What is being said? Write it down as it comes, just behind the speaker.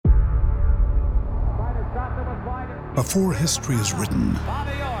Before history is written,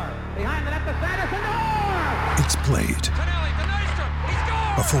 it's played.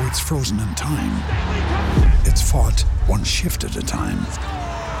 Before it's frozen in time, it's fought one shift at a time.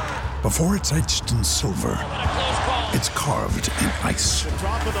 Before it's etched in silver, it's carved in ice.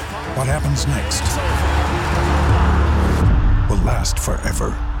 What happens next will last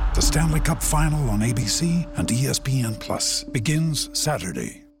forever. The Stanley Cup Final on ABC and ESPN Plus begins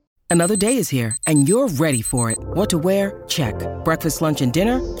Saturday. Another day is here, and you're ready for it. What to wear? Check. Breakfast, lunch, and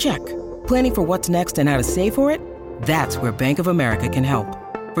dinner? Check. Planning for what's next and how to save for it? That's where Bank of America can help.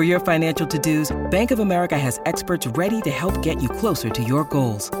 For your financial to-dos, Bank of America has experts ready to help get you closer to your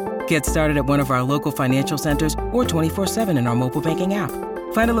goals. Get started at one of our local financial centers or 24/7 in our mobile banking app.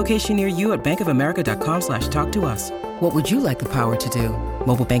 Find a location near you at bankofamerica.com/talktous. What would you like the power to do?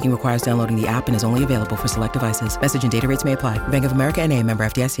 Mobile banking requires downloading the app and is only available for select devices. Message and data rates may apply. Bank of America N.A., member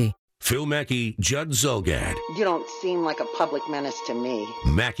FDIC. Phil Mackey, Judd Zulgad. You don't seem like a public menace to me.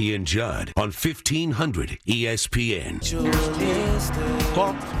 Mackey and Judd on 1500 ESPN.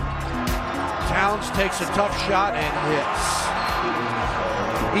 Bumped. Towns takes a tough shot and hits.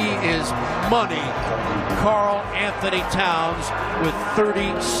 He is money. Karl Anthony Towns with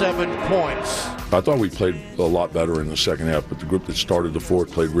 37 points. I thought we played a lot better in the second half, but the group that started the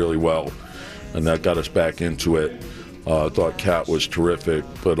fourth played really well, and that got us back into it. I thought Cat was terrific,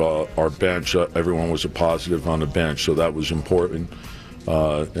 but our bench, everyone was a positive on the bench, so that was important.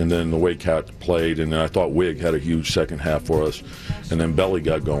 And then the way Cat played, and then I thought Wig had a huge second half for us. And then Belly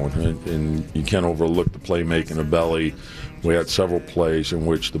got going, and you can't overlook the playmaking of Belly. We had several plays in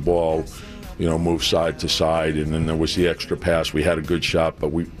which the ball, moved side to side, and then there was the extra pass. We had a good shot,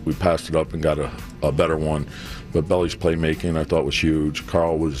 but we passed it up and got a better one. But Belly's playmaking, I thought, was huge.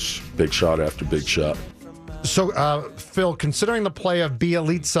 Karl was big shot after big shot. So, Phil, considering the play of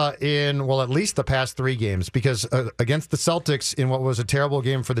Bjelica in, at least the past three games, because against the Celtics in what was a terrible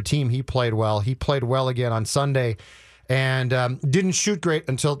game for the team, he played well. He played well again on Sunday and didn't shoot great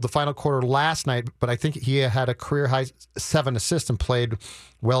until the final quarter last night, but I think he had a career-high 7 assists and played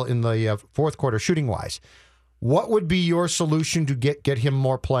well in the fourth quarter shooting-wise. What would be your solution to get him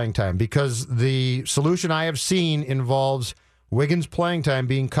more playing time? Because the solution I have seen involves Wiggins' playing time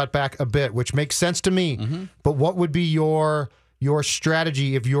being cut back a bit, which makes sense to me. Mm-hmm. But what would be your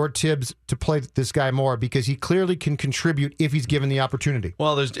strategy if you're Tibbs to play this guy more? Because he clearly can contribute if he's given the opportunity.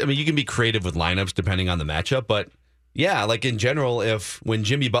 Well, you can be creative with lineups depending on the matchup, but yeah, like in general, when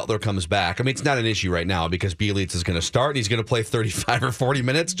Jimmy Butler comes back, it's not an issue right now because Bjelica is going to start and he's going to play 35 or 40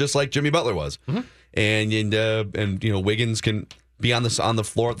 minutes just like Jimmy Butler was. Mm-hmm. And Wiggins can be on the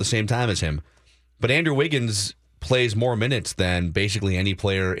floor at the same time as him. But Andrew Wiggins plays more minutes than basically any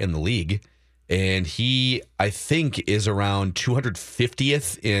player in the league. And he, I think, is around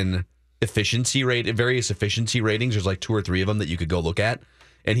 250th in various efficiency ratings. There's like 2 or 3 of them that you could go look at.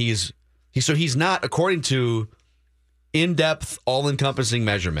 And he's not, according to in-depth, all-encompassing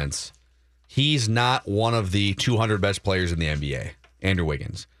measurements, he's not one of the 200 best players in the NBA, Andrew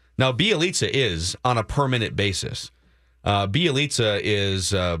Wiggins. Now, Bjelica is on a per-minute basis. Bjelica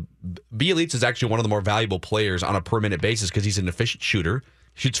is actually one of the more valuable players on a per-minute basis because he's an efficient shooter.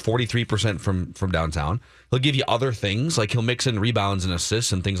 Shoots 43% from downtown. He'll give you other things, like he'll mix in rebounds and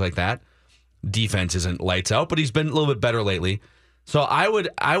assists and things like that. Defense isn't lights out, but he's been a little bit better lately. So I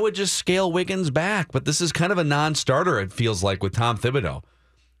would just scale Wiggins back, but this is kind of a non-starter, it feels like, with Tom Thibodeau.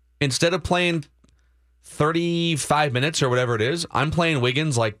 Instead of playing 35 minutes or whatever it is, I'm playing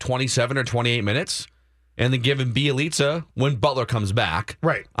Wiggins like 27 or 28 minutes and then giving Bjelica, when Butler comes back,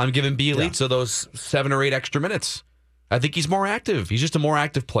 right, I'm giving Bjelica those 7 or 8 extra minutes. I think he's more active. He's just a more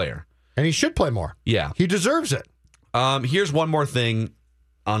active player. And he should play more. Yeah. He deserves it. Here's one more thing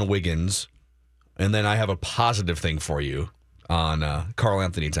on Wiggins, and then I have a positive thing for you on Karl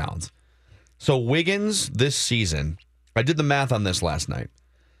Anthony Towns. So Wiggins this season, I did the math on this last night.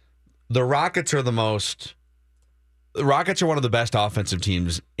 The Rockets are one of the best offensive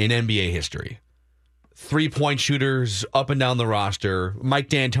teams in NBA history. 3-point shooters up and down the roster, Mike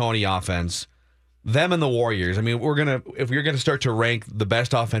D'Antoni offense. Them and the Warriors. if you're gonna start to rank the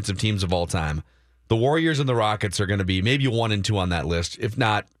best offensive teams of all time, the Warriors and the Rockets are going to be maybe 1 and 2 on that list. If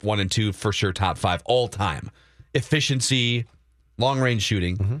not 1 and 2, for sure top 5 all time. Efficiency, long-range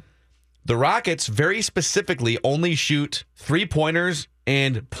shooting. Mm-hmm. The Rockets very specifically only shoot 3-pointers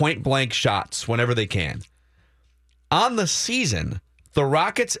and point-blank shots whenever they can. On the season, the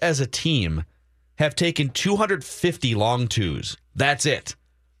Rockets as a team have taken 250 long twos. That's it.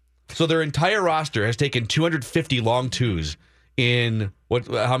 So their entire roster has taken 250 long twos in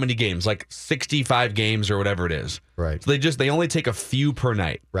how many games? Like 65 games or whatever it is. Right. So they only take a few per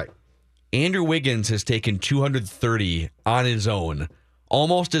night. Right. Andrew Wiggins has taken 230 on his own,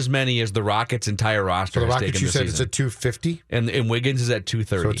 almost as many as the Rockets' entire roster So the has Rockets, taken you this said, season. it's at 250? And Wiggins is at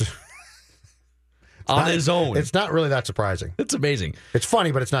 230 So on his own. It's not really that surprising. It's amazing. It's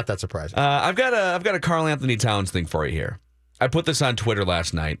funny, but it's not that surprising. I've got a Karl Anthony Towns thing for you here. I put this on Twitter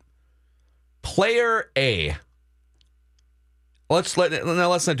last night. Player A. Let's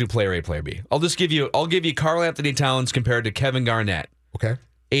not do player A, player B. I'll give you Karl Anthony Towns compared to Kevin Garnett. Okay.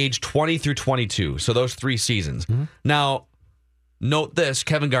 Age 20 through 22. So those 3 seasons. Mm-hmm. Now, note this,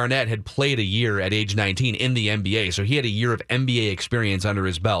 Kevin Garnett had played a year at age 19 in the NBA. So he had a year of NBA experience under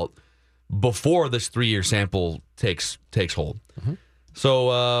his belt before this 3-year sample takes hold. Mm-hmm. So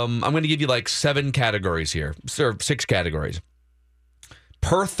I'm going to give you like 7 categories here, or 6 categories.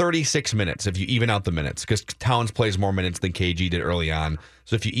 Per 36 minutes, if you even out the minutes, because Towns plays more minutes than KG did early on.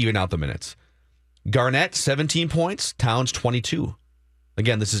 So if you even out the minutes. Garnett, 17 points. Towns, 22.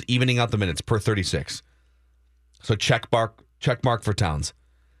 Again, this is evening out the minutes per 36. So check mark for Towns.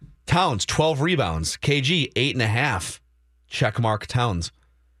 Towns, 12 rebounds. KG, 8.5. Check mark Towns.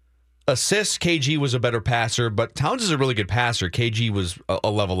 Assists, KG was a better passer, but Towns is a really good passer. KG was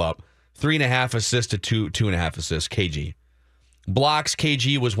a level up. 3.5 assists to 2.5 assists, KG. Blocks,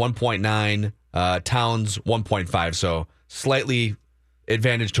 KG was 1.9, Towns 1.5, so slightly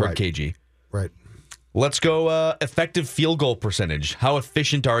advantage toward KG. Right. Let's go effective field goal percentage. How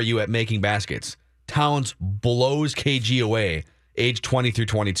efficient are you at making baskets? Towns blows KG away, age 20 through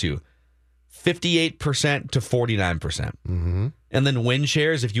 22. 58% to 49%. Mm-hmm. And then win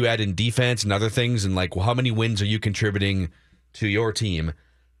shares, if you add in defense and other things, and like, well, how many wins are you contributing to your team?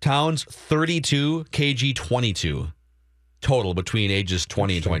 Towns 32, KG 22. Total between ages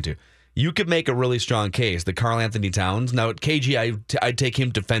 20 and 22. You could make a really strong case that Karl Anthony Towns, now at KG, I'd take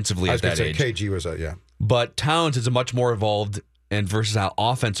him defensively at that age. KG was yeah. But Towns is a much more evolved and versatile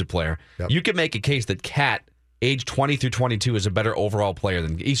offensive player. Yep. You could make a case that Cat, age 20 through 22, is a better overall player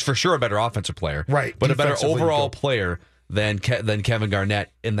than, he's for sure a better offensive player. Right. But a better overall player than Kevin Garnett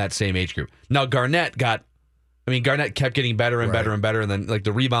in that same age group. Now, Garnett kept getting better and better and better, and then like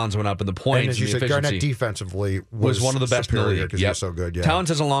the rebounds went up and the points. And as you and the said, efficiency Garnett defensively was one of the best in the league. Because he was so good. Yeah. Towns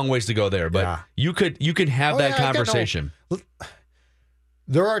has a long ways to go there, but you can have that conversation.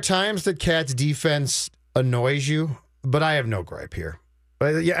 There are times that Cat's defense annoys you, but I have no gripe here.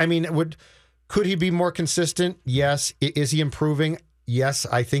 But yeah, I mean, could he be more consistent? Yes. Is he improving? Yes,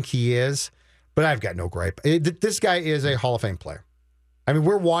 I think he is. But I've got no gripe. This guy is a Hall of Fame player. I mean,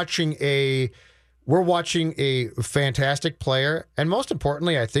 we're watching a fantastic player, and most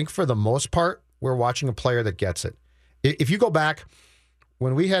importantly, I think for the most part, we're watching a player that gets it. If you go back,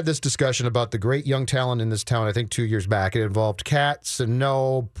 when we had this discussion about the great young talent in this town, I think 2 years back, it involved Kat,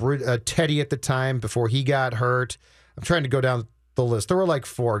 Sano, Teddy at the time before he got hurt. I'm trying to go down the list. There were like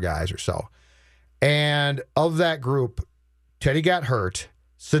 4 guys or so. And of that group, Teddy got hurt.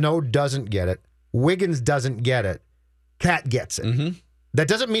 Sano doesn't get it. Wiggins doesn't get it. Kat gets it. Mm-hmm. That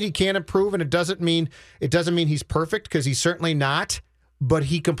doesn't mean he can't improve, and it doesn't mean he's perfect, because he's certainly not, but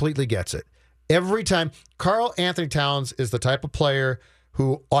he completely gets it. Every time, Karl Anthony Towns is the type of player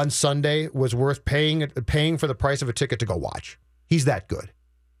who on Sunday was worth paying for the price of a ticket to go watch. He's that good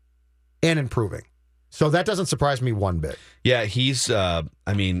and improving. So that doesn't surprise me one bit. Yeah, he's,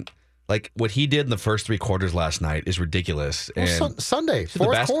 like what he did in the first 3 quarters last night is ridiculous. Well, And Sunday,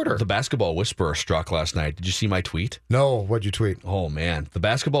 fourth quarter. The Basketball Whisperer struck last night. Did you see my tweet? No, what'd you tweet? Oh, man. The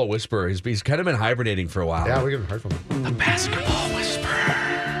Basketball Whisperer, he's kind of been hibernating for a while. Yeah, we haven't heard from him. The Basketball Whisperer.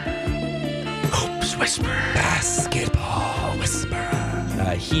 Hoops Whisperer. Basketball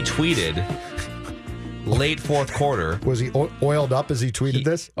Whisperer. He tweeted late fourth quarter. Was he oiled up as he tweeted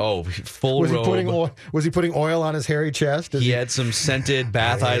this? Oh, full robe. Was he putting oil on his hairy chest? He had some scented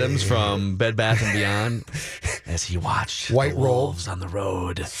bath items from Bed Bath & Beyond as he watched White the Wolves on the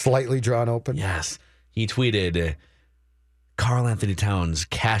road. Slightly drawn open. Yes. He tweeted, Karl Anthony Towns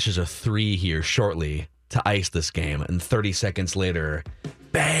cashes a 3 here shortly to ice this game. And 30 seconds later,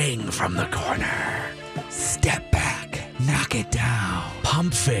 bang from the corner. Step back. Knock it down.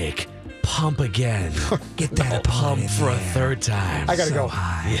 Pump fake. Pump again. Get that pump for a 3rd time. I gotta go.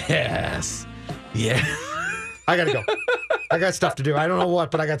 High. Yes. Yeah. I gotta go. I got stuff to do. I don't know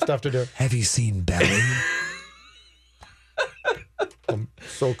what, but I got stuff to do. Have you seen Belly? I'm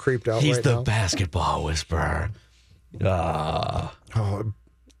so creeped out He's right the now. Basketball Whisperer. Oh, I've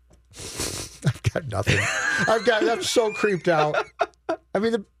got nothing. I'm so creeped out. I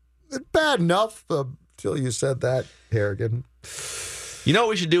mean, bad enough until you said that, Harrigan. You know what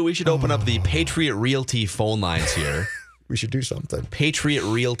we should do? We should open up the Patriot Realty phone lines here. We should do something. Patriot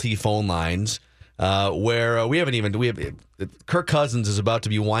Realty phone lines. where Kirk Cousins is about to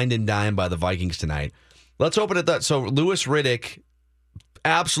be wined and dined by the Vikings tonight. Let's open it that. So Louis Riddick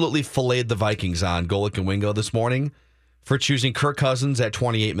absolutely filleted the Vikings on Golic and Wingo this morning for choosing Kirk Cousins at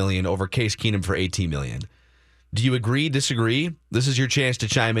 $28 million over Case Keenum for $18 million. Do you agree, disagree? This is your chance to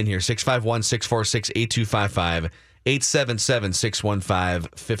chime in here. 651-646-8255,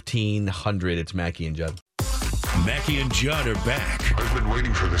 877-615-1500. It's Mackie and Judd. Mackie and Judd are back I've been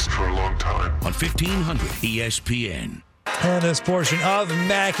waiting for this for a long time. on 1500 ESPN. And this portion of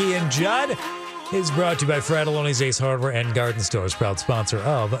Mackie and Judd is brought to you by Fratelloni's Ace Hardware and Garden Stores, proud sponsor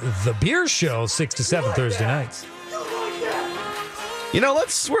of The Beer Show, 6 to 7 Thursday nights. You know,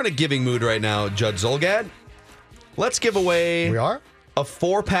 we're in a giving mood right now, Judd Zolgad. Let's give away We are? a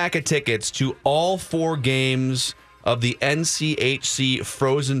 4-pack of tickets to all 4 games of the NCHC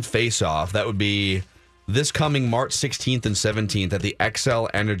Frozen Face-Off. That would be this coming March 16th and 17th at the XL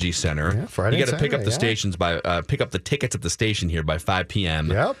Energy Center. Yeah, Friday You got to and pick up the Saturday, stations pick up the tickets at the station here by 5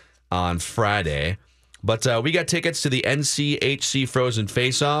 p.m. Yep. on Friday. But we got tickets to the NCHC Frozen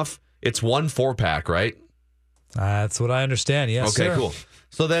Face-Off. It's 1 4-pack, right? That's what I understand. Yes, Okay, sir. cool.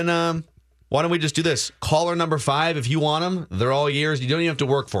 So then why don't we just do this? Caller number 5, if you want them, they're all yours. You don't even have to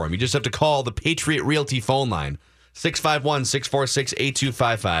work for them. You just have to call the Patriot Realty phone line,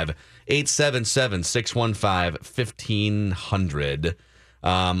 651-646-8255, 877-615-1500.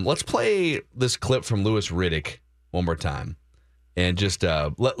 Let's play this clip from Louis Riddick one more time and just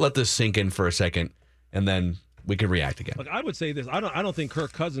let this sink in for a second, and then we can react again. Look, I would say this. I don't think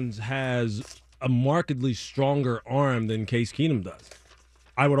Kirk Cousins has a markedly stronger arm than Case Keenum does.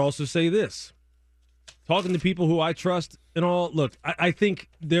 I would also say this. Talking to people who I trust and all, look, I think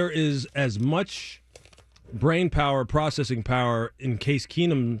there is as much brain power, processing power in Case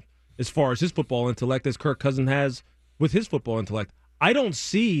Keenum as far as his football intellect as Kirk Cousins has with his football intellect. I don't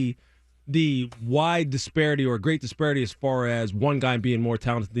see the wide disparity or great disparity as far as one guy being more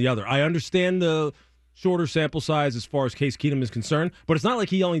talented than the other. I understand the shorter sample size as far as Case Keenum is concerned, but it's not like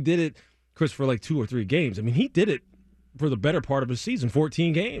he only did it, Chris, for like 2 or 3 games. I mean, he did it for the better part of his season,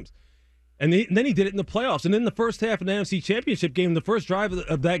 14 games. And then he did it in the playoffs. And in the first half of the NFC Championship game, the first drive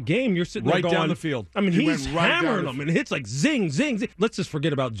of that game, you're sitting there right going, down the field. I mean, he's went right hammering them, and it hits like zing, zing, zing. Let's just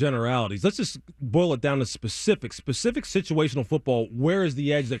forget about generalities. Let's just boil it down to specific situational football. Where is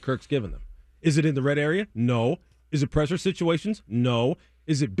the edge that Kirk's given them? Is it in the red area? No. Is it pressure situations? No.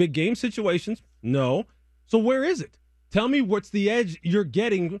 Is it big game situations? No. So where is it? Tell me what's the edge you're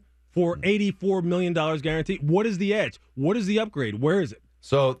getting for $84 million guaranteed. What is the edge? What is the upgrade? Where is it?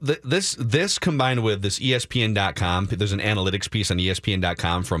 So this combined with this ESPN.com, there's an analytics piece on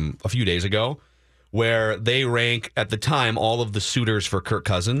ESPN.com from a few days ago where they rank, at the time, all of the suitors for Kirk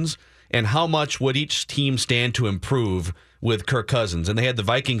Cousins and how much would each team stand to improve with Kirk Cousins. And they had the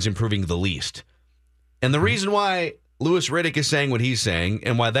Vikings improving the least. And the reason why Louis Riddick is saying what he's saying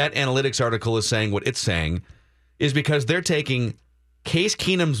and why that analytics article is saying what it's saying is because they're taking Case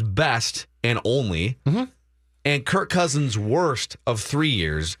Keenum's best and only and Kirk Cousins' worst of 3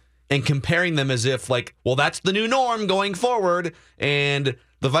 years and comparing them as if, like, well, that's the new norm going forward, and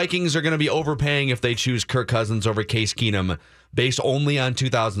the Vikings are going to be overpaying if they choose Kirk Cousins over Case Keenum based only on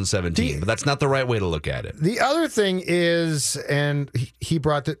 2017. But that's not the right way to look at it. The other thing is, and he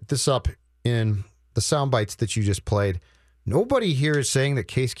brought this up in the sound bites that you just played, nobody here is saying that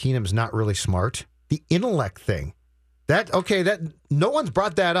Case Keenum's not really smart. The intellect thing. That no one's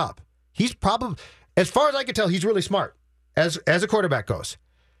brought that up. He's probably, as far as I can tell, he's really smart as a quarterback goes.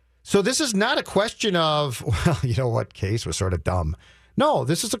 So this is not a question of, well, you know what, Case was sort of dumb. No,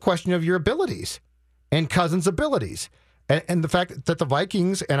 this is a question of your abilities and Cousins' abilities. And the fact that the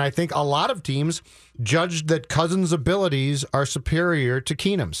Vikings, and I think a lot of teams, judged that Cousins' abilities are superior to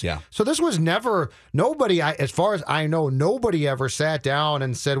Keenum's. Yeah. So this was never, nobody, as far as I know, nobody ever sat down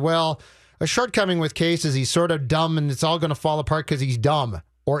and said, well, a shortcoming with Case is he's sort of dumb and it's all going to fall apart because he's dumb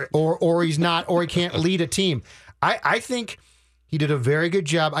or he's not, or he can't lead a team. I think he did a very good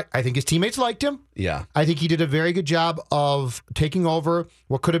job. I think his teammates liked him. Yeah. I think he did a very good job of taking over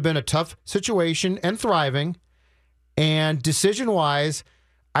what could have been a tough situation and thriving. And decision-wise,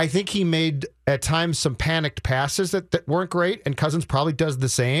 I think he made, at times, some panicked passes that weren't great, and Cousins probably does the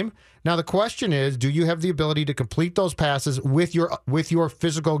same. Now, the question is, do you have the ability to complete those passes with your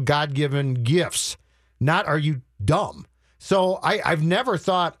physical God-given gifts? Not, are you dumb? So I've never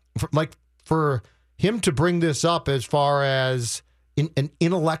thought, for him to bring this up as far as an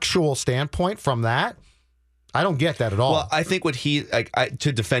intellectual standpoint from that, I don't get that at all. Well, I think what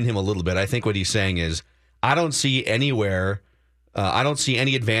to defend him a little bit, I think what he's saying is, I don't see any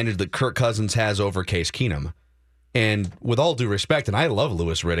advantage that Kirk Cousins has over Case Keenum. And with all due respect, and I love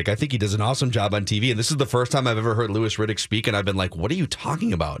Louis Riddick, I think he does an awesome job on TV. And this is the first time I've ever heard Louis Riddick speak, and I've been like, what are you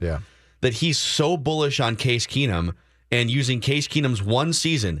talking about? Yeah. That he's so bullish on Case Keenum and using Case Keenum's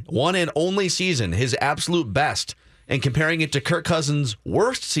one and only season, his absolute best, and comparing it to Kirk Cousins'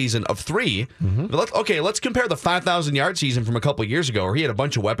 worst season of 3. Let's compare the 5,000-yard season from a couple of years ago where he had a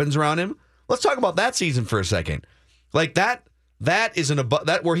bunch of weapons around him. Let's talk about that season for a second. Like that is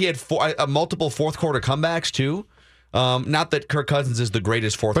that where he had multiple fourth-quarter comebacks, too. Not that Kirk Cousins is the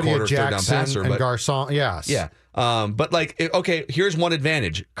greatest fourth-quarter third-down passer. And Garcon, yes. Yeah. But here's one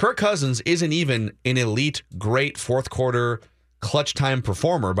advantage. Kirk Cousins isn't even an elite, great fourth-quarter clutch time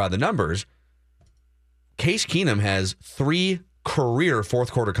performer by the numbers. Case Keenum has 3 career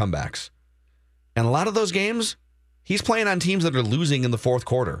fourth-quarter comebacks. And a lot of those games, he's playing on teams that are losing in the fourth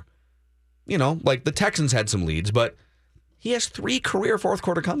quarter. Like the Texans had some leads, but he has 3 career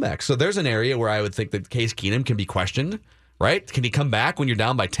fourth-quarter comebacks. So there's an area where I would think that Case Keenum can be questioned, right? Can he come back when you're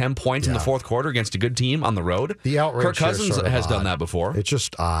down by 10 points in the fourth quarter against a good team on the road? The outrage Kirk Cousins has done that before. It's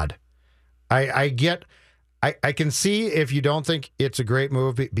just odd. I can see if you don't think it's a great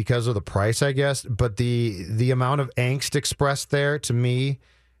move because of the price, I guess, but the amount of angst expressed there to me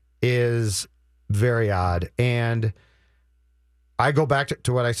is very odd. And I go back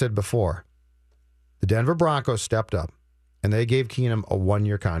to what I said before. The Denver Broncos stepped up. And they gave Keenum a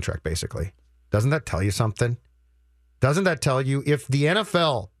 1-year contract, basically. Doesn't that tell you something? Doesn't that tell you if the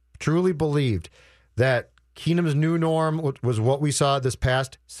NFL truly believed that Keenum's new norm was what we saw this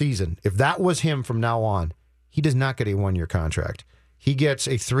past season, if that was him from now on, he does not get a 1-year contract. He gets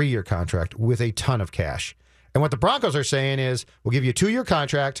a 3-year contract with a ton of cash. And what the Broncos are saying is, we'll give you a 2-year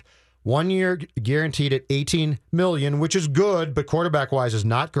contract, 1 year guaranteed at $18 million, which is good, but quarterback-wise is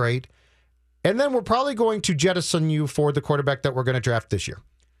not great. And then we're probably going to jettison you for the quarterback that we're going to draft this year.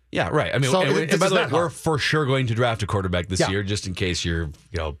 Yeah, right. I mean, and by the way, we're for sure going to draft a quarterback this year, just in case you're,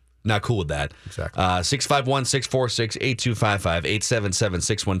 not cool with that. Exactly. 651-646-8255,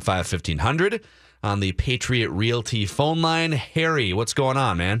 877-615-1500 on the Patriot Realty phone line. Harry, what's going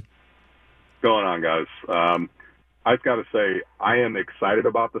on, man? What's going on, guys? I just got to say, I am excited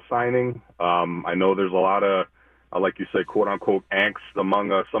about the signing. I know there's a lot of, like you say, quote-unquote, angst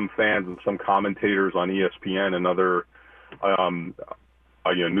among some fans and some commentators on ESPN and other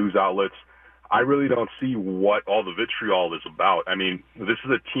news outlets. I really don't see what all the vitriol is about. I mean, this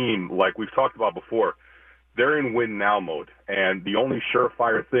is a team, like we've talked about before, they're in win-now mode. And the only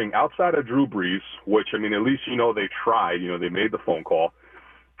surefire thing, outside of Drew Brees, which, I mean, at least, they tried, they made the phone call,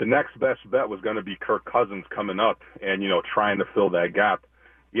 the next best bet was going to be Kirk Cousins coming up and, trying to fill that gap.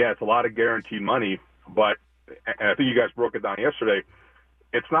 Yeah, it's a lot of guaranteed money, but and I think you guys broke it down yesterday,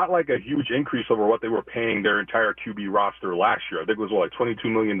 it's not like a huge increase over what they were paying their entire QB roster last year. I think it was like $22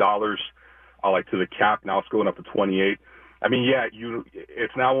 million to the cap. Now it's going up to 28. I mean, yeah,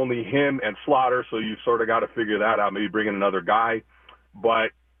 it's now only him and Slaughter, so you sort of got to figure that out, maybe bring in another guy.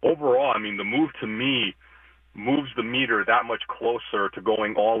 But overall, I mean, the move to me moves the meter that much closer to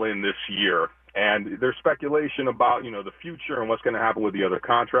going all in this year. And there's speculation about, the future and what's going to happen with the other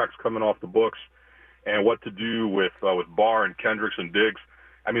contracts coming off the books, and what to do with Barr and Kendricks and Diggs.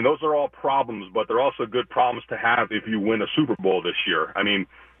 I mean, those are all problems, but they're also good problems to have if you win a Super Bowl this year. I mean,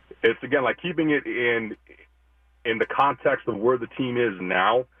 it's, again, like keeping it in the context of where the team is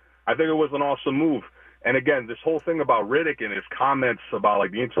now, I think it was an awesome move. And, again, this whole thing about Riddick and his comments about, like,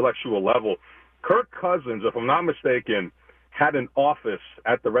 the intellectual level, Kirk Cousins, if I'm not mistaken, had an office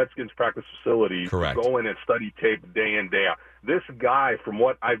at the Redskins practice facility. Correct. To go in and study tape day in, day out. This guy, from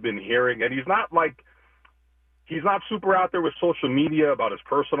what I've been hearing, and he's not super out there with social media about his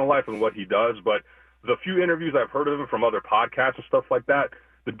personal life and what he does, but the few interviews I've heard of him from other podcasts and stuff like that,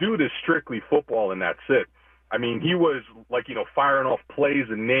 the dude is strictly football and that's it. I mean, he was firing off plays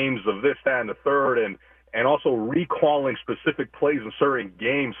and names of this, that, and the third, and also recalling specific plays in certain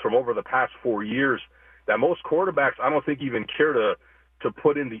games from over the past 4 years that most quarterbacks I don't think even care to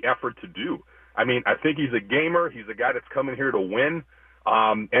put in the effort to do. I mean, I think he's a gamer. He's a guy that's coming here to win.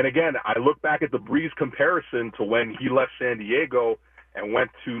 And again, I look back at the Brees comparison to when he left San Diego and went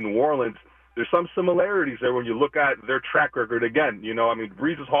to New Orleans. There's some similarities there when you look at their track record. Again,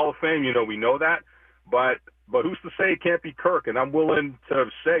 Brees is Hall of Fame. We know that. But who's to say it can't be Kirk? And I'm willing to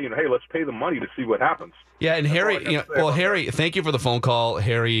say, hey, let's pay the money to see what happens. Yeah, and Harry, Harry, thank you for the phone call,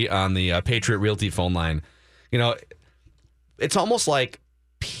 Harry, on the Patriot Realty phone line. It's almost like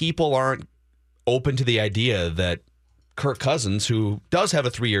people aren't open to the idea that Kirk Cousins, who does have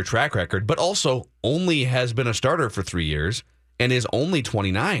a 3-year track record, but also only has been a starter for 3 years and is only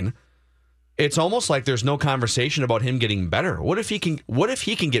 29, it's almost like there's no conversation about him getting better. What if he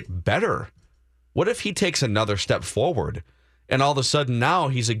can get better? What if he takes another step forward and all of a sudden now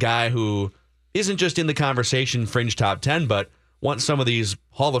he's a guy who isn't just in the conversation fringe top 10, but once some of these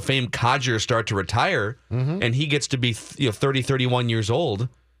Hall of Fame codgers start to retire and he gets to be 30, 31 years old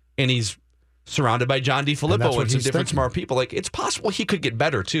and he's surrounded by John DeFilippo and some different smart people. Like, it's possible he could get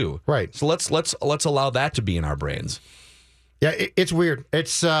better too. Right. So let's allow that to be in our brains. Yeah, it's weird. It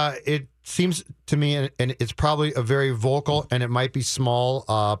seems to me, and it's probably a very vocal and it might be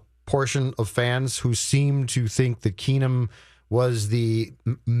small portion of fans who seem to think that Keenum was the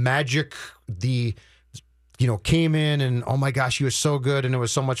magic, came in and, oh my gosh, he was so good and it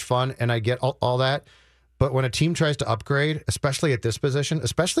was so much fun, and I get all that. But when a team tries to upgrade, especially at this position,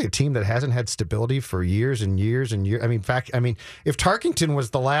 especially a team that hasn't had stability for years and years and years, if Tarkington was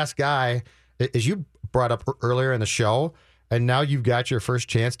the last guy, as you brought up earlier in the show, and now you've got your first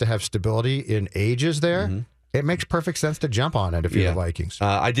chance to have stability in ages there, it makes perfect sense to jump on it if you're the Vikings.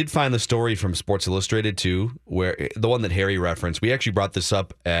 I did find the story from Sports Illustrated, too, where the one that Harry referenced. We actually brought this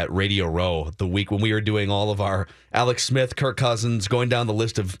up at Radio Row the week when we were doing all of our Alex Smith, Kirk Cousins, going down the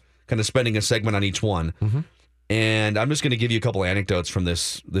list of kind of spending a segment on each one. And I'm just going to give you a couple anecdotes from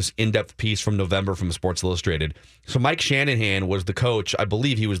this in-depth piece from November from Sports Illustrated. So Mike Shanahan was the coach. I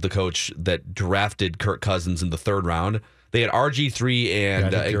believe he was the coach that drafted Kirk Cousins in the 3rd round. They had RG3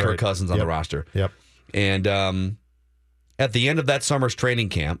 and Kirk Cousins on the roster. Yep. And at the end of that summer's training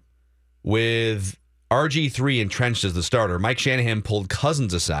camp, with RG3 entrenched as the starter, Mike Shanahan pulled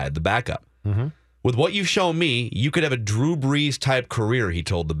Cousins aside, the backup. With what you've shown me, you could have a Drew Brees-type career, he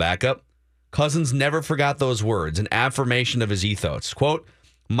told the backup. Cousins never forgot those words, an affirmation of his ethos. Quote,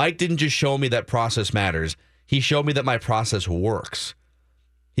 Mike didn't just show me that process matters. He showed me that my process works.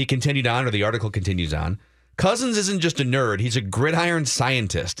 He continued on, or the article continues on. Cousins isn't just a nerd. He's a gridiron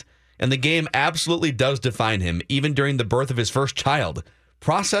scientist. And the game absolutely does define him, even during the birth of his first child.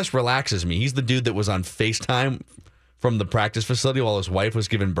 Process relaxes me. He's the dude that was on FaceTime from the practice facility while his wife was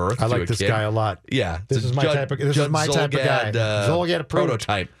giving birth to a kid. I like this guy a lot. Yeah. This is my type of guy. Zolgad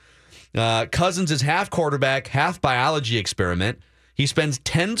prototype. Cousins is half quarterback, half biology experiment. He spends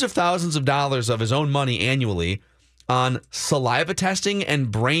tens of thousands of dollars of his own money annually on saliva testing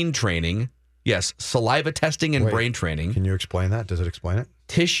and brain training. Yes, saliva testing and brain training. Can you explain that? Does it explain it?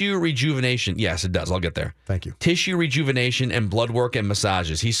 Tissue rejuvenation. Yes, it does. I'll get there. Thank you. Tissue rejuvenation and blood work and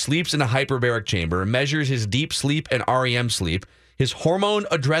massages. He sleeps in a hyperbaric chamber, measures his deep sleep and REM sleep, his hormone,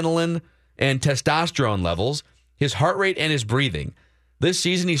 adrenaline, and testosterone levels, his heart rate, and his breathing. This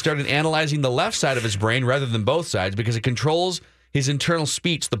season, he started analyzing the left side of his brain rather than both sides because it controls his internal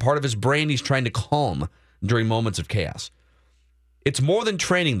speech, the part of his brain he's trying to calm during moments of chaos. It's more than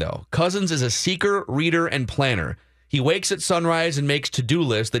training, though. Cousins is a seeker, reader, and planner. He wakes at sunrise and makes to-do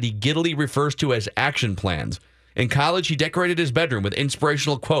lists that he giddily refers to as action plans. In college, he decorated his bedroom with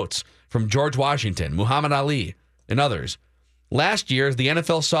inspirational quotes from George Washington, Muhammad Ali, and others. Last year, as the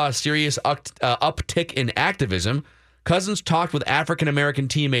NFL saw a serious uptick in activism, Cousins talked with African-American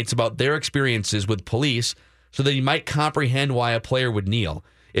teammates about their experiences with police so that he might comprehend why a player would kneel.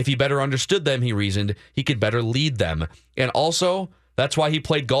 If he better understood them, he reasoned, he could better lead them. And also, that's why he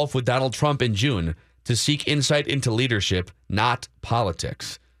played golf with Donald Trump in June, to seek insight into leadership, not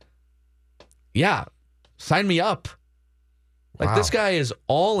politics. Yeah, sign me up. Like, this guy is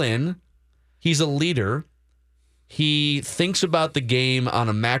all in. He's a leader. He thinks about the game on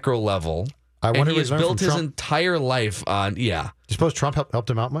a macro level. And he has built his entire life on, Do you suppose Trump helped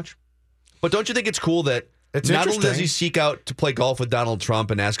him out much? But don't you think it's cool that not only does he seek out to play golf with Donald Trump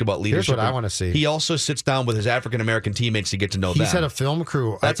and ask about leadership, here's what I want to see. He also sits down with his African-American teammates to get to know them. He's had a film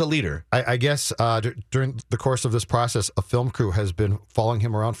crew. That's a leader. I guess during the course of this process, a film crew has been following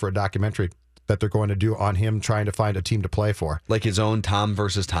him around for a documentary that they're going to do on him trying to find a team to play for. Like his own Tom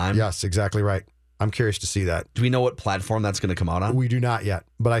versus Time? Yes, exactly right. I'm curious to see that. Do we know what platform that's going to come out on? We do not yet,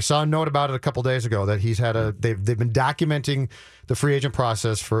 but I saw a note about it a couple days ago that he's had they've been documenting the free agent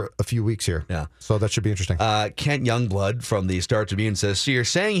process for a few weeks here. Yeah, so that should be interesting. Kent Youngblood from the Star Tribune says, "So you're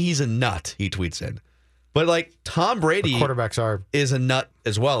saying he's a nut?" He tweets in, but like Tom Brady, quarterbacks is a nut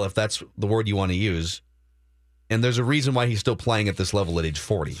as well, if that's the word you want to use. And there's a reason why he's still playing at this level at age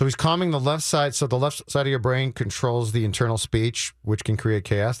 40. So he's calming the left side, so the left side of your brain controls the internal speech, which can create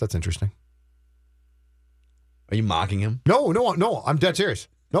chaos. That's interesting. Are you mocking him? No. I'm dead serious.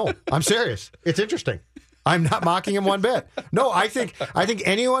 No, I'm serious. It's interesting. I'm not mocking him one bit. No, I think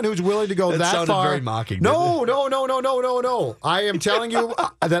anyone who's willing to go that sounded far. Very mocking. No. I am telling you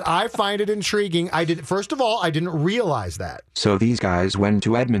that I find it intriguing. First of all, I didn't realize that. So these guys went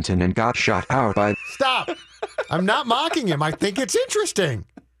to Edmonton and got shot out by. Stop. I'm not mocking him. I think it's interesting.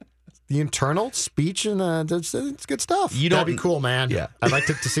 The internal speech and it's good stuff. That'd be cool, man. Yeah, I'd like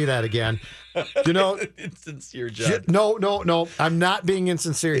to see that again. You know, insincere, Judd. No. I'm not being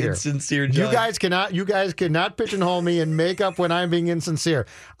insincere here. Insincere, Judd. You guys cannot pigeonhole me and make up when I'm being insincere.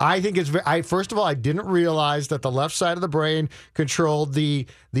 I think it's. First of all, I didn't realize that the left side of the brain controlled the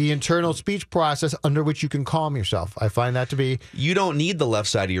internal speech process under which you can calm yourself. I find that to be. You don't need the left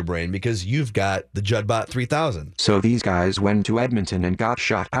side of your brain because you've got the JudBot 3000. So these guys went to Edmonton and got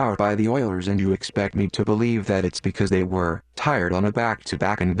shut out by the Oilers, and you expect me to believe that it's because they were tired on a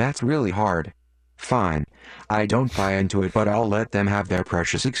back-to-back, and that's really hard. Fine. I don't buy into it, but I'll let them have their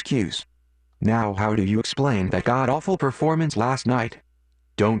precious excuse. Now how do you explain that god-awful performance last night?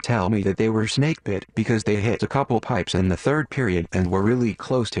 Don't tell me that they were snake-bit because they hit a couple pipes in the third period and were really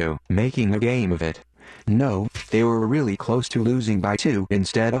close to making a game of it. No, they were really close to losing by 2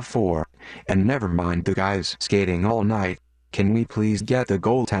 instead of 4. And never mind the guys skating all night. Can we please get the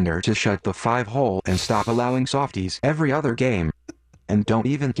goaltender to shut the 5-hole and stop allowing softies every other game? And don't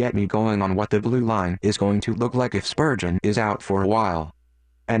even get me going on what the blue line is going to look like if Spurgeon is out for a while.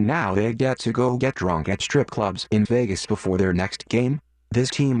 And now they get to go get drunk at strip clubs in Vegas before their next game? This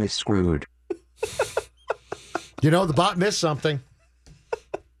team is screwed. You know, the bot missed something.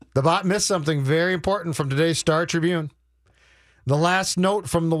 The bot missed something very important from today's Star Tribune. The last note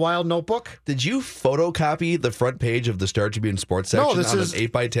from the Wild Notebook. Did you photocopy the front page of the Star Tribune sports section on an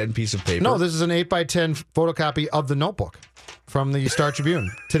 8x10 piece of paper? No, this is an 8x10 photocopy of the notebook from the Star Tribune.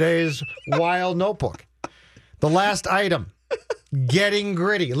 Today's Wild Notebook. The last item, getting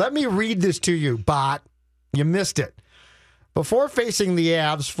gritty. Let me read this to you, bot. You missed it. Before facing the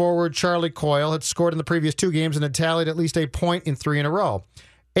Avs, forward Charlie Coyle had scored in the previous 2 games and had tallied at least a point in 3 in a row.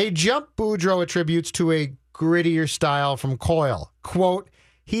 A jump Boudreau attributes to a grittier style from Coyle. Quote,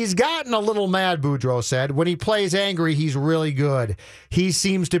 he's gotten a little mad, Boudreau said. When he plays angry, he's really good. He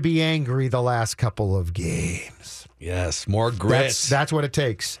seems to be angry the last couple of games. Yes, more grit. That's what it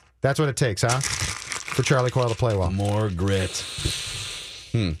takes. That's what it takes, huh? For Charlie Coyle to play well. More grit.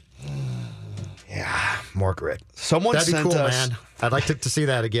 Yeah, more grit. Someone That'd be sent cool, us... man. I'd like to see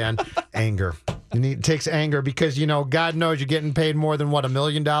that again. Anger. It takes anger because, you know, God knows you're getting paid more than, $1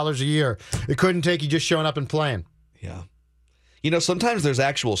 million a year. It couldn't take you just showing up and playing. Yeah. You know, sometimes there's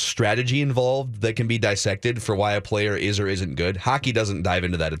actual strategy involved that can be dissected for why a player is or isn't good. Hockey doesn't dive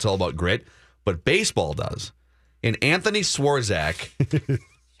into that. It's all about grit. But baseball does. And Anthony Swarzak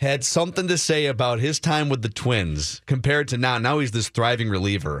had something to say about his time with the Twins compared to now. Now he's this thriving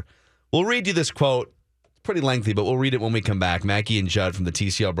reliever. We'll read you this quote. It's pretty lengthy, but we'll read it when we come back. Mackey and Judd from the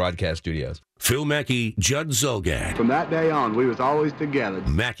TCL Broadcast Studios. Phil Mackey, Judd Zulgad. From that day on, we was always together.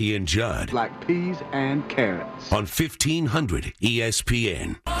 Mackey and Judd. Like peas and carrots. On 1500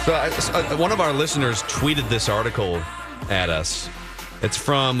 ESPN. So one of our listeners tweeted this article at us. It's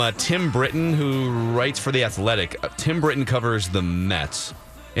from Tim Britton, who writes for The Athletic. Tim Britton covers the Mets.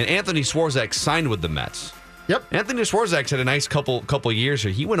 And Anthony Swarzak signed with the Mets. Yep. Anthony Swarzak's had a nice couple years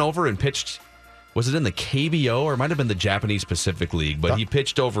here. He went over and pitched... Was it in the KBO or it might have been the Japanese Pacific League? But he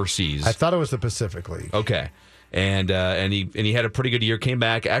pitched overseas. I thought it was the Pacific League. Okay, and he had a pretty good year. Came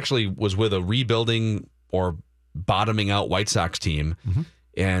back, actually was with a rebuilding or bottoming out White Sox team,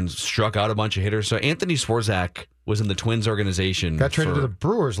 and struck out a bunch of hitters. So Anthony Swarzak was in the Twins organization. Got traded to the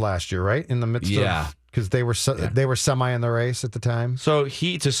Brewers last year, right? In the midst of because they were semi in the race at the time. So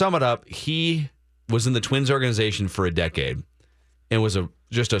to sum it up, he was in the Twins organization for a decade, and was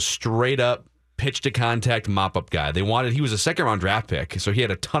just a straight up pitch to contact mop up guy. He was a 2nd round draft pick, so he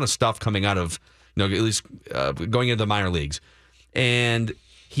had a ton of stuff coming out of, at least going into the minor leagues. And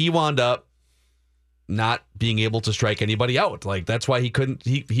he wound up not being able to strike anybody out. Like that's why he couldn't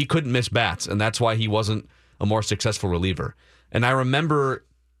miss bats, and that's why he wasn't a more successful reliever. And I remember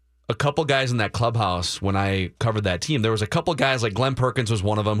a couple guys in that clubhouse when I covered that team. There was a couple guys, like Glenn Perkins was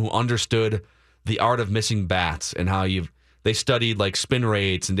one of them, who understood the art of missing bats and how they studied like spin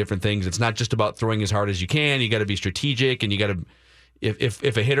rates and different things. It's not just about throwing as hard as you can. You got to be strategic, and you got to,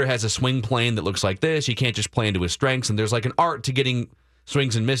 if a hitter has a swing plane that looks like this, you can't just play into his strengths. And there's like an art to getting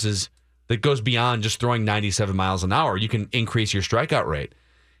swings and misses that goes beyond just throwing 97 miles an hour. You can increase your strikeout rate.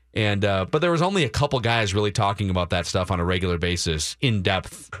 And but there was only a couple guys really talking about that stuff on a regular basis in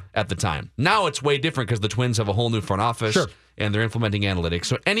depth at the time. Now it's way different because the Twins have a whole new front office and they're implementing analytics.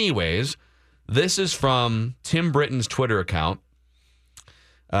 So anyways, this is from Tim Britton's Twitter account.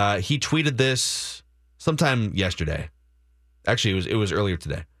 He tweeted this sometime yesterday. Actually, it was earlier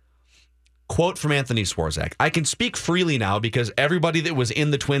today. Quote from Anthony Swarzak. I can speak freely now because everybody that was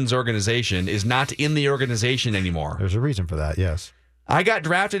in the Twins organization is not in the organization anymore. There's a reason for that, yes. I got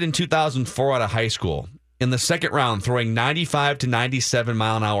drafted in 2004 out of high school in the 2nd round, throwing 95 to 97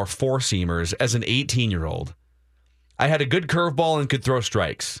 mile an hour four-seamers as an 18-year-old. I had a good curveball and could throw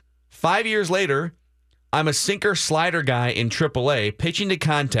strikes. 5 years later, I'm a sinker slider guy in AAA, pitching to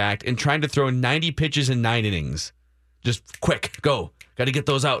contact and trying to throw 90 pitches in 9 innings. Just quick, go. Got to get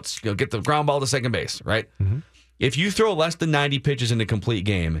those outs. Get the ground ball to second base, right? Mm-hmm. If you throw less than 90 pitches in a complete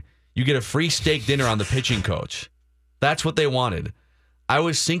game, you get a free steak dinner on the pitching coach. That's what they wanted. I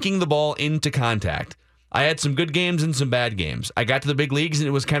was sinking the ball into contact. I had some good games and some bad games. I got to the big leagues and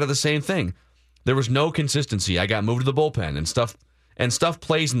it was kind of the same thing. There was no consistency. I got moved to the bullpen and stuff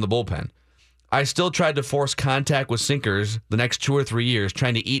plays in the bullpen. I still tried to force contact with sinkers the next 2 or 3 years,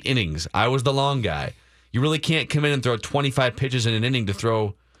 trying to eat innings. I was the long guy. You really can't come in and throw 25 pitches in an inning to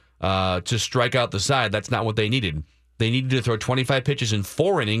strike out the side. That's not what they needed. They needed to throw 25 pitches in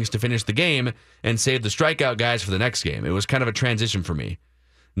 4 innings to finish the game and save the strikeout guys for the next game. It was kind of a transition for me.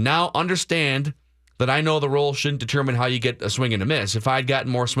 Now understand that I know the role shouldn't determine how you get a swing and a miss. If I'd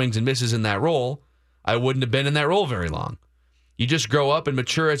gotten more swings and misses in that role, I wouldn't have been in that role very long. You just grow up and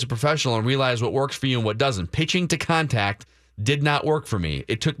mature as a professional and realize what works for you and what doesn't. Pitching to contact did not work for me.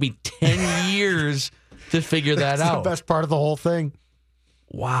 It took me 10 years to figure that out. That's the best part of the whole thing.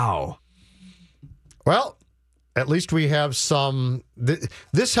 Wow. Well, at least we have some...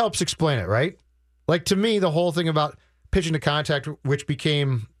 This helps explain it, right? Like, to me, the whole thing about pitching to contact, which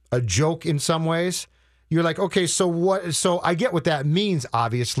became a joke in some ways, you're like, okay, so what? So I get what that means,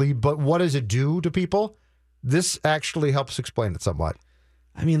 obviously, but what does it do to people? This actually helps explain it somewhat.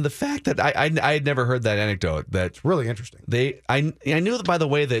 I mean, the fact that I had never heard that anecdote. That's really interesting. I knew that, by the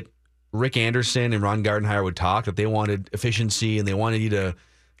way, that Rick Anderson and Ron Gardenhire would talk, that they wanted efficiency and they wanted you to,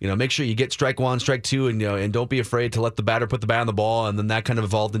 make sure you get strike 1, strike 2, and don't be afraid to let the batter put the bat on the ball. And then that kind of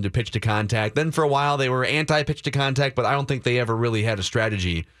evolved into pitch to contact. Then for a while they were anti-pitch to contact, but I don't think they ever really had a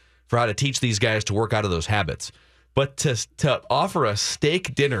strategy for how to teach these guys to work out of those habits. But to offer a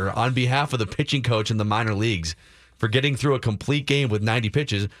steak dinner on behalf of the pitching coach in the minor leagues for getting through a complete game with 90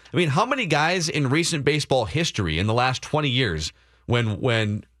 pitches. I mean, how many guys in recent baseball history in the last 20 years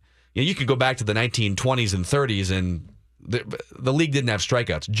when you could go back to the 1920s and 30s and the league didn't have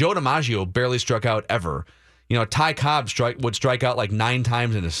strikeouts. Joe DiMaggio barely struck out ever. Ty Cobb would strike out like 9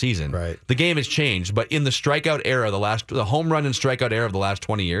 times in a season. Right. The game has changed, but in the strikeout era, the home run and strikeout era of the last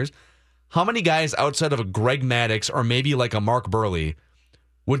 20 years, how many guys outside of a Greg Maddux or maybe like a Mark Burley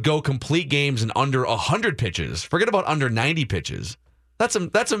would go complete games in under 100 pitches? Forget about under 90 pitches.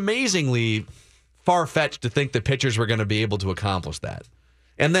 That's amazingly far-fetched to think that pitchers were going to be able to accomplish that.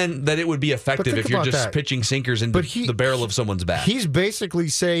 And then that it would be effective if you're just pitching sinkers into the barrel of someone's bat. He's basically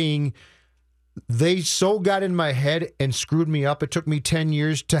saying they so got in my head and screwed me up. It took me 10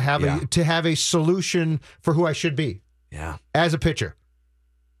 years to have a solution for who I should be. Yeah. As a pitcher.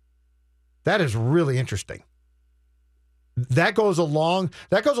 That is really interesting. That goes a long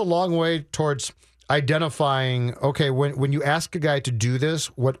way towards identifying, okay, when you ask a guy to do this,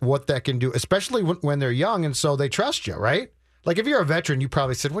 what that can do, especially when they're young and so they trust you, right? Like if you're a veteran, you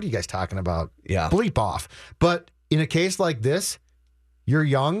probably said, what are you guys talking about? Yeah. Bleep off. But in a case like this, you're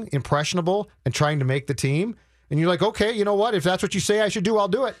young, impressionable, and trying to make the team, and you're like, okay, you know what? If that's what you say I should do, I'll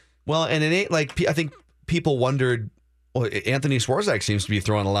do it. Well, and it ain't like, I think people wondered, well, Anthony Swarzak seems to be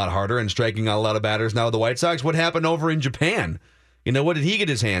throwing a lot harder and striking out a lot of batters now with the White Sox. What happened over in Japan? What did he get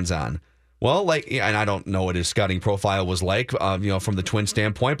his hands on? Well, and I don't know what his scouting profile was like, from the Twins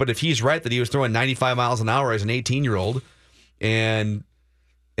standpoint, but if he's right that he was throwing 95 miles an hour as an 18-year-old, and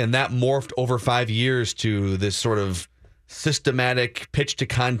that morphed over 5 years to this sort of systematic pitch to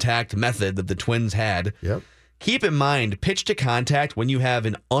contact method that the Twins had. Yep. Keep in mind, pitch to contact when you have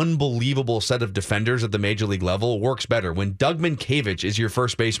an unbelievable set of defenders at the major league level works better when Doug Minkiewicz is your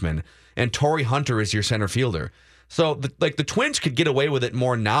first baseman and Torrey Hunter is your center fielder. So the Twins could get away with it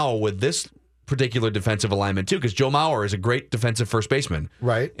more now with this particular defensive alignment too, because Joe Mauer is a great defensive first baseman.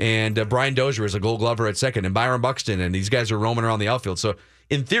 Right. And Brian Dozier is a Gold Glover at second, and Byron Buxton, and these guys are roaming around the outfield. So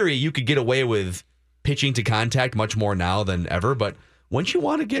in theory, you could get away with pitching to contact much more now than ever, but once you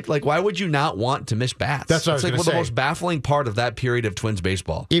want to get, why would you not want to miss bats? That's what I was going to say. The most baffling part of that period of Twins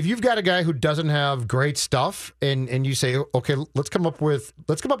baseball. If you've got a guy who doesn't have great stuff, and you say, okay, let's come up with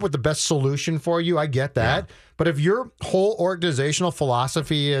the best solution for you. I get that, but if your whole organizational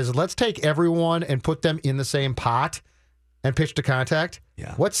philosophy is let's take everyone and put them in the same pot and pitch to contact,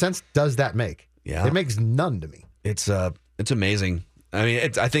 what sense does that make? Yeah, it makes none to me. It's amazing. I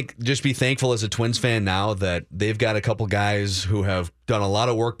mean, I think just be thankful as a Twins fan now that they've got a couple guys who have done a lot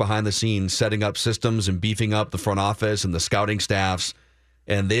of work behind the scenes, setting up systems and beefing up the front office and the scouting staffs.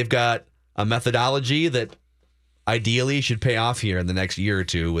 And they've got a methodology that ideally should pay off here in the next year or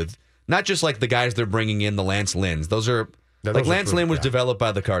two with not just like the guys they're bringing in, the Lance Lynns. Lance Lynn was developed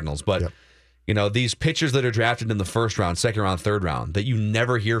by the Cardinals, but these pitchers that are drafted in the first round, second round, third round, that you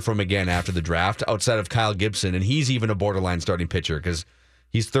never hear from again after the draft outside of Kyle Gibson. And he's even a borderline starting pitcher because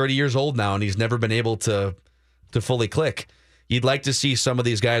he's 30 years old now and he's never been able to fully click. You'd like to see some of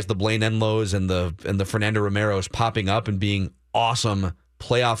these guys, the Blaine Enlows and the Fernando Romeros, popping up and being awesome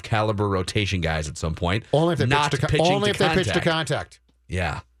playoff caliber rotation guys at some point. Only if they not pitch to contact.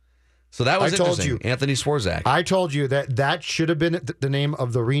 Yeah. So that was interesting. Anthony Swarzak. I told you that should have been the name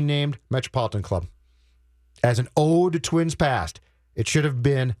of the renamed Metropolitan Club. As an ode to Twins past, it should have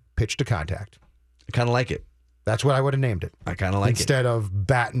been Pitch to Contact. I kind of like it. That's what I would have named it. I kind of like Instead of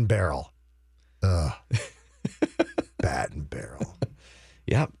Bat and Barrel. Ugh. Bat and Barrel.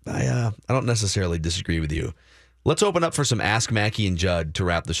 Yeah, I don't necessarily disagree with you. Let's open up for some Ask Mackey and Judd to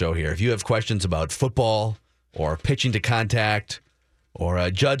wrap the show here. If you have questions about football or pitching to contact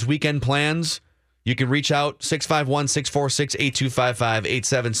or Judd's weekend plans, you can reach out 651-646-8255,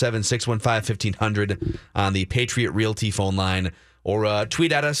 877-615-1500 on the Patriot Realty phone line, or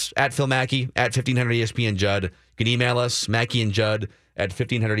tweet at us at Phil Mackey at 1500ESPN Judd. You can email us mackeyandjudd at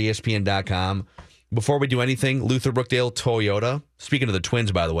 1500ESPN.com. Before we do anything, Luther Brookdale Toyota. Speaking of the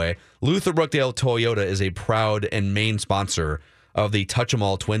Twins, by the way, Luther Brookdale Toyota is a proud and main sponsor of the Touch 'Em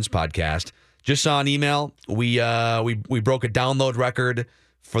All Twins podcast. Just saw an email. We broke a download record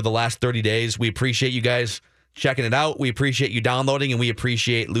for the last 30 days. We appreciate you guys checking it out. We appreciate you downloading, and we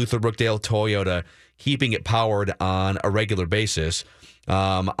appreciate Luther Brookdale Toyota keeping it powered on a regular basis.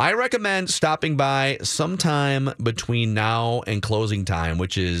 I recommend stopping by sometime between now and closing time,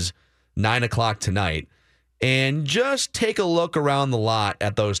 which is 9 o'clock tonight, and just take a look around the lot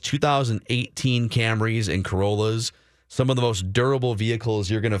at those 2018 Camrys and Corollas, some of the most durable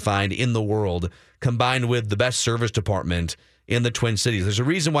vehicles you're going to find in the world, combined with the best service department in the Twin Cities. There's a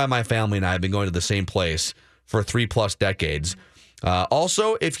reason why my family and I have been going to the same place for 3+ decades.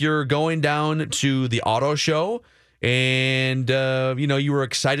 Also, if you're going down to the auto show and you were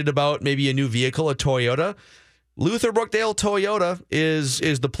excited about maybe a new vehicle, a Toyota, Luther Brookdale Toyota is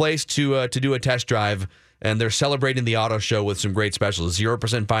the place to do a test drive, and they're celebrating the auto show with some great specials.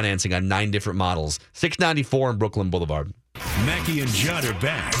 0% financing on 9 different models. 694 in Brooklyn Boulevard. Mackey and Judd are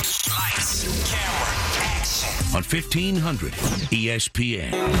back. Lights, camera, action. On 1500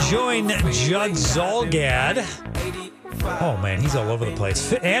 ESPN. Join Judd Zulgad. Oh, man, he's all over the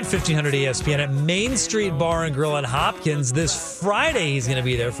place. And 1500 ESPN at Main Street Bar and Grill in Hopkins. This Friday, he's going to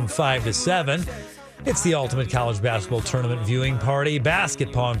be there from 5 to 7. It's the ultimate college basketball tournament viewing party.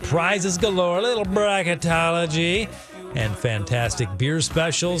 Basketball and prizes galore, little bracketology, and fantastic beer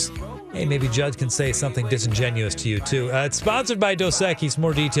specials. Hey, maybe Judd can say something disingenuous to you, too. It's sponsored by Dos Equis.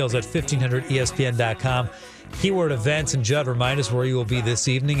 More details at 1500ESPN.com. Keyword events, and Judd, remind us where you will be this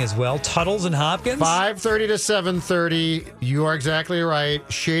evening as well. Tuttle's and Hopkins? 5:30 to 7:30. You are exactly right.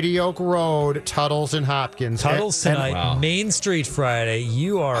 Shady Oak Road, Tuttle's and Hopkins. Tuttle's tonight, Main Street Friday.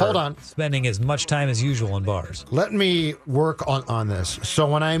 You are spending as much time as usual in bars. Let me work on this. So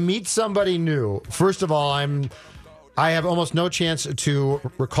when I meet somebody new, first of all, I have almost no chance to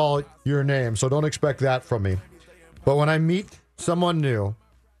recall your name, so don't expect that from me. But when I meet someone new,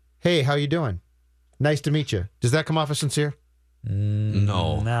 hey, how you doing? Nice to meet you. Does that come off as sincere?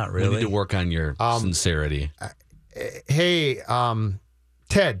 No. Not really. We need to work on your sincerity. Hey,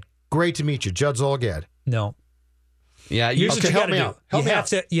 Ted, great to meet you. Judd Zulgad. No. Yeah, here's what you help got to me do. out.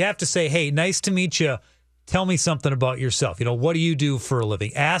 You have to say, hey, nice to meet you. Tell me something about yourself. What do you do for a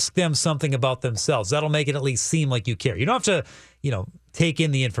living? Ask them something about themselves. That'll make it at least seem like you care. You don't have to, take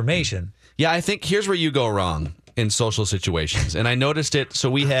in the information. Yeah, I think here's where you go wrong in social situations. And I noticed it. So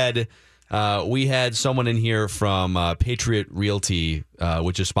we had someone in here from Patriot Realty,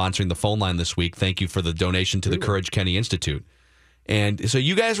 which is sponsoring the phone line this week. Thank you for the donation to the Courage Kenny Institute. And so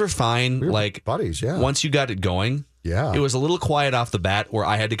you guys were fine. Like buddies, yeah. Once you got it going. Yeah. It was a little quiet off the bat where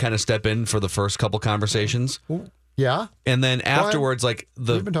I had to kind of step in for the first couple conversations. Yeah. And then afterwards, like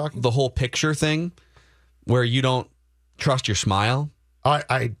the whole picture thing where you don't trust your smile.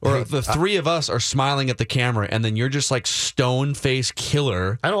 The three of us are smiling at the camera, and then you're just like stone face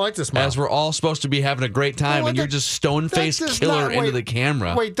killer. I don't like to smile. As we're all supposed to be having a great time, and you're just stone face killer into the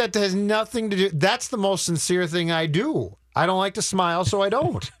camera. Wait, that has nothing to do. That's the most sincere thing I do. I don't like to smile, so I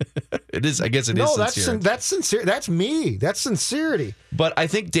don't. It is. I guess it is sincere. That's sincere. That's me. That's sincerity. But I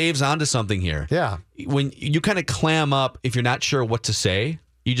think Dave's onto something here. Yeah. When you kind of clam up, if you're not sure what to say,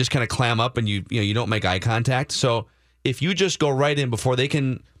 you just kind of clam up and you don't make eye contact. So if you just go right in before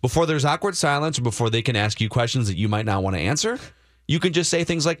there's awkward silence or before they can ask you questions that you might not want to answer, you can just say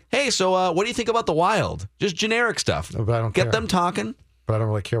things like, "Hey, so what do you think about the Wild?" Just generic stuff. No, but I don't Get care. them talking. But I don't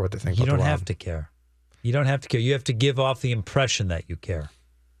really care what they think. You about don't the Wild. have to care. You don't have to care. You have to give off the impression that you care.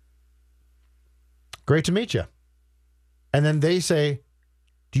 great to meet you. And then they say,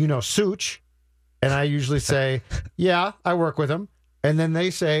 do you know Such? And I usually say, yeah, I work with him. And then they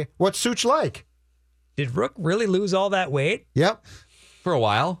say, what's Such like? Did Rook really lose all that weight? Yep. For a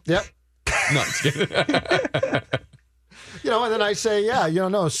while? Yep. No, just kidding. And then I say, yeah,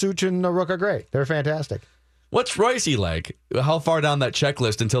 no, Such and Rook are great. They're fantastic. What's Royce like? How far down that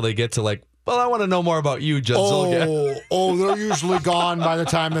checklist until they get to well, I want to know more about you, Judd Zulgad. Oh, they're usually gone by the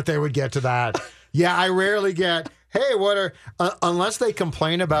time that they would get to that. Yeah, I rarely get, hey, what are, unless they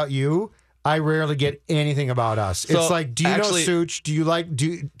complain about you, I rarely get anything about us. So, it's like, do you know Such? Do you like,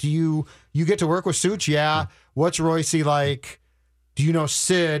 do you get to work with Such? Yeah. What's Royce like? Do you know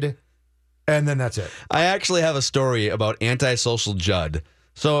Sid? And then that's it. I actually have a story about antisocial Judd.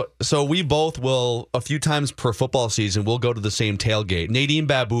 So we both will, a few times per football season, we'll go to the same tailgate. Nadine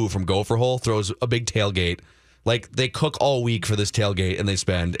Babu from Gopher Hole throws a big tailgate. Like, they cook all week for this tailgate, and they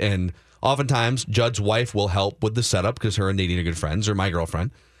spend. And oftentimes, Judd's wife will help with the setup because her and Nadine are good friends, or my girlfriend.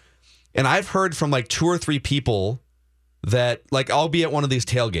 And I've heard from 2 or 3 people that, I'll be at one of these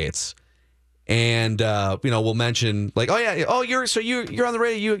tailgates, and we'll mention oh yeah, oh you're on the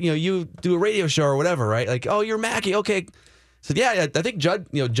radio, you do a radio show or whatever, right? Oh, you're Mackie, okay. So yeah, I think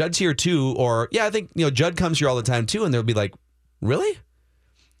Judd's here too, or yeah, I think Judd comes here all the time too, and they'll be like, really?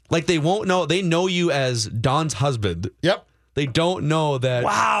 They won't know. They know you as Don's husband. Yep. They don't know that.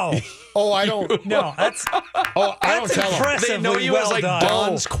 Wow. Oh, I don't. No, that's. Oh, I don't tell them. They know you as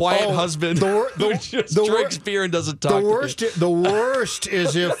Don's quiet husband who just drinks beer and doesn't talk. The worst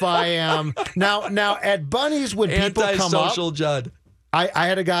is if I am now at Bunny's when people come up. Antisocial Judd. I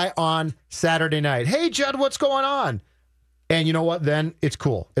had a guy on Saturday night. Hey, Judd, what's going on? And you know what? Then it's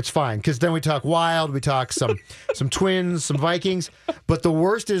cool. It's fine. Because then we talk Wild. We talk some Twins, some Vikings. But the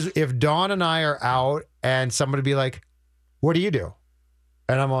worst is if Dawn and I are out and somebody be like, what do you do?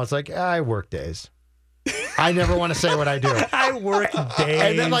 And I'm always like, I work days. I never want to say what I do. I work days.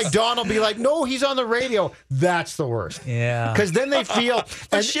 And then Dawn will be like, no, he's on the radio. That's the worst. Yeah. Because then they feel.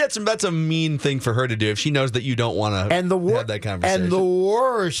 And that's a mean thing for her to do if she knows that you don't want to have that conversation. And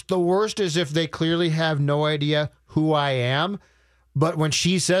the worst is if they clearly have no idea who I am. But when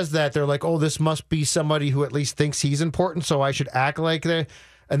she says that, they're like, oh, this must be somebody who at least thinks he's important, so I should act like that.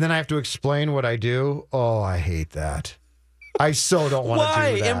 And then I have to explain what I do. Oh, I hate that. I so don't want to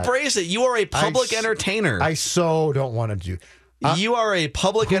do that. Why? Embrace it. You are a public entertainer. I so don't want to do. You are a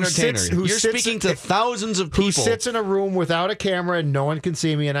public entertainer. You're speaking to thousands of people. Who sits in a room without a camera and no one can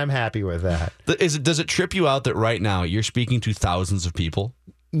see me, and I'm happy with that. Does it trip you out that right now you're speaking to thousands of people?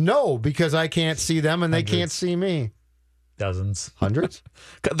 No, because I can't see them and they can't see me. Dozens. Hundreds?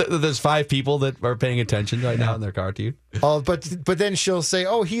 There's 5 people that are paying attention right now in their car to you. Oh, but then she'll say,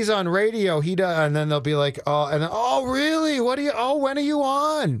 oh, he's on radio. He does. And then they'll be like, oh, and then, oh, really? When are you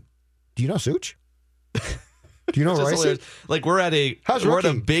on? Do you know Such? Do you know Royce? We're at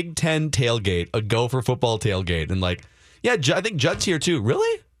a Big Ten tailgate, a Gopher football tailgate. And yeah, I think Judd's here too.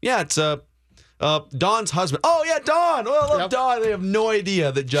 Really? Yeah, it's Dawn's husband. Oh, yeah, Dawn. Oh, I love Dawn. They have no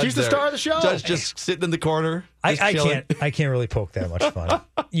idea that Judd's She's the star of the show. Judd's just sitting in the corner. I can't really poke that much fun.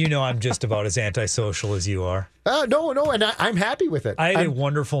 I'm just about as antisocial as you are. No, and I'm happy with it. I had a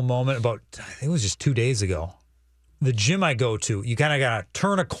wonderful moment I think it was just 2 days ago. The gym I go to, you kind of got to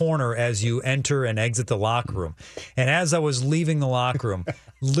turn a corner as you enter and exit the locker room. And as I was leaving the locker room,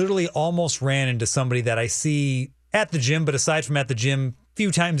 literally almost ran into somebody that I see at the gym, but aside from at the gym,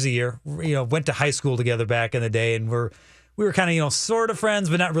 few times a year, went to high school together back in the day, and we were kind of, sort of friends,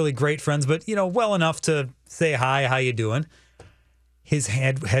 but not really great friends, but, well enough to say hi, how you doing? His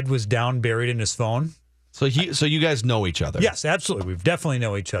head was down, buried in his phone. So you guys know each other? Yes, absolutely. We definitely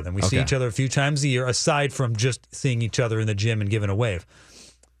know each other. And we see each other a few times a year, aside from just seeing each other in the gym and giving a wave.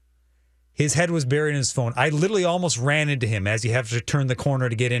 His head was buried in his phone. I literally almost ran into him as you have to turn the corner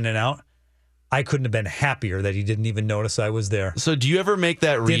to get in and out. I couldn't have been happier that he didn't even notice I was there. So do you ever make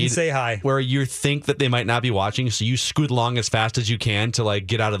that read? Didn't say hi. Where you think that they might not be watching, so you scoot along as fast as you can to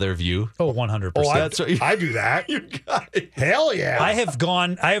get out of their view? Oh, 100%. Oh, I do that. You got it. Hell yeah. I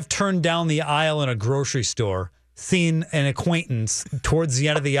have turned down the aisle in a grocery store, seen an acquaintance towards the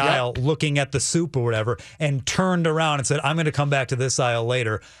end of the aisle looking at the soup or whatever, and turned around and said, I'm going to come back to this aisle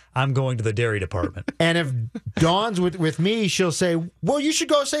later. I'm going to the dairy department. And if Dawn's with me, she'll say, well, you should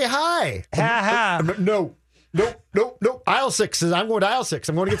go say hi. Ha ha. No. Aisle 6 says, I'm going to aisle 6.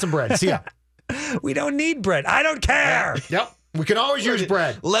 I'm going to get some bread. See ya. We don't need bread. I don't care. Yep. We can always use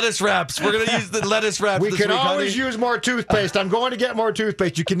bread. Lettuce wraps. We're going to use the lettuce wraps. We can always use more toothpaste. I'm going to get more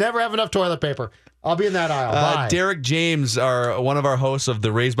toothpaste. You can never have enough toilet paper. I'll be in that aisle. Bye. Derek James, one of our hosts of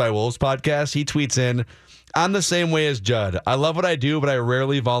the Raised by Wolves podcast, he tweets in, I'm the same way as Judd. I love what I do, but I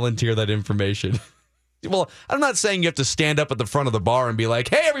rarely volunteer that information. Well, I'm not saying you have to stand up at the front of the bar and be like,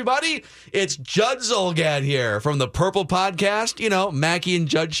 hey, everybody, it's Judd Zulgad here from the Purple Podcast, Mackie and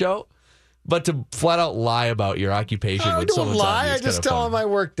Judd show. But to flat out lie about your occupation I when don't someone's lie. on you I is just kinda tell funny. them my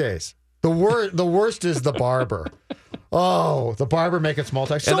work days. The worst is the barber. Oh, the barber making small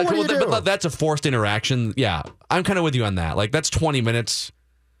talk. So And what do you do? But that's a forced interaction. Yeah, I'm kind of with you on that. Like, that's 20 minutes.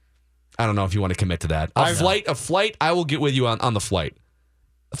 I don't know if you want to commit to that. A flight, I will get with you on the flight.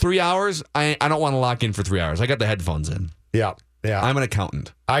 3 hours, I don't want to lock in for 3 hours. I got the headphones in. Yeah. I'm an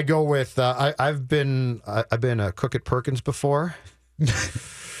accountant. I go with. I've been a cook at Perkins before.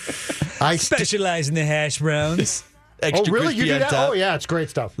 I specialize in the hash browns. Oh, really? You do that? Oh, yeah, it's great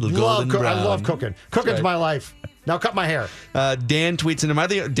stuff. I love cooking. Cooking's right. my life. Now cut my hair. Dan tweets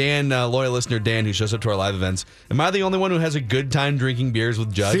in. Loyal listener Dan, who shows up to our live events. Am I the only one who has a good time drinking beers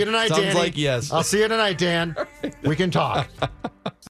with Judd? See you tonight, Sounds Danny. like yes. I'll see you tonight, Dan. We can talk.